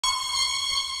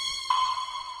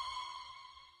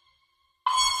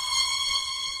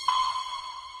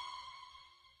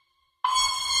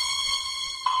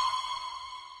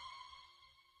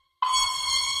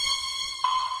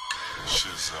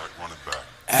shit, Zach. Run it back.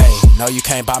 Ayy, no, you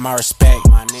can't buy my respect,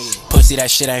 my nigga. Pussy, that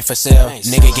shit ain't for sale.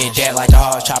 Nigga get dead like the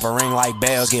hog, chop a ring like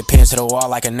bells, get pinned to the wall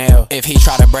like a nail. If he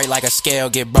try to break like a scale,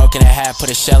 get broken in half,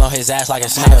 put a shell on his ass like a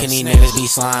snail. How can these niggas be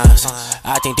slimes?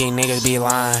 I think these niggas be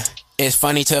lying. It's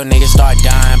funny till niggas start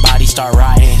dying, bodies start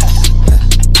rotting.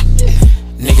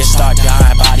 Niggas start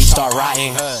dying, bodies start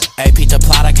rotting. AP to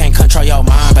plot, I can't control your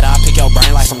mind, but I'll pick your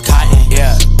brain like some cotton.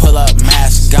 Yeah, pull up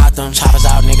masks, got them. Choppers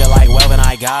out, nigga, like Welvin,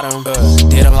 I got him.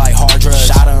 Did him like hard drugs,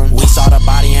 shot him. We saw the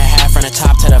body in half from the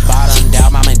top to the bottom.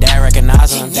 Doubt mom and dad recognize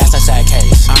him, that's a sad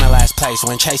case. I'm in last place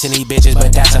when chasing these bitches,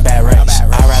 but that's a bad race. I'd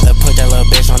rather put that little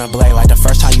bitch on the blade, like the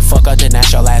first time you fuck up, then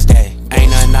that's your last day. Ain't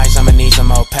nothing nice, I'ma need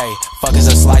some more pay. Fuck is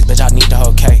a slice, bitch, I need the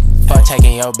whole cake. Fuck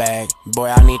taking your bag, boy,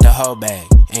 I need the whole bag.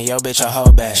 And your bitch a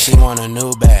hoe bag, she want a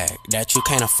new bag that you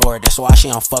can't afford, that's why she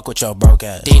don't fuck with your broke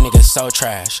ass. These niggas so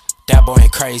trash, that boy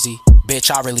ain't crazy. Bitch,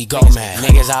 I really go mad.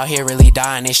 Niggas out here really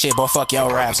dying and shit, boy, fuck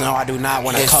your raps. No, I do not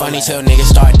wanna. It's funny till niggas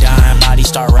start dying, bodies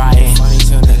start rotting. Funny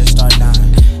till niggas start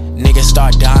dying. Niggas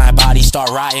start dying, bodies start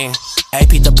rotting.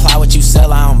 AP to plot what you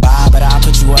sell, I don't buy, but I'll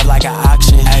put you up like an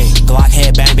auction. Ayy, Glock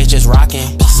head bang, bitches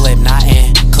rocking. Slip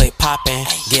knotting, click popping.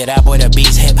 Get up with the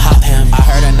beats, hip hop him. I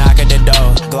heard a knock at the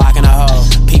door, Glock in a hole.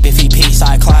 Peep if he peep,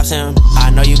 Cyclops him.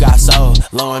 I know you got soul,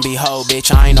 lo and behold,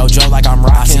 bitch, I ain't no joke like I'm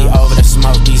rocking. I see over the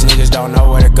smoke, these niggas don't know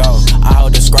where to go. I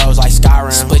hold the scrolls like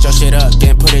Skyrim. Split your shit up,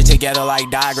 then put it together like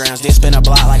diagrams. Then spin a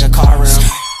block like a car rim.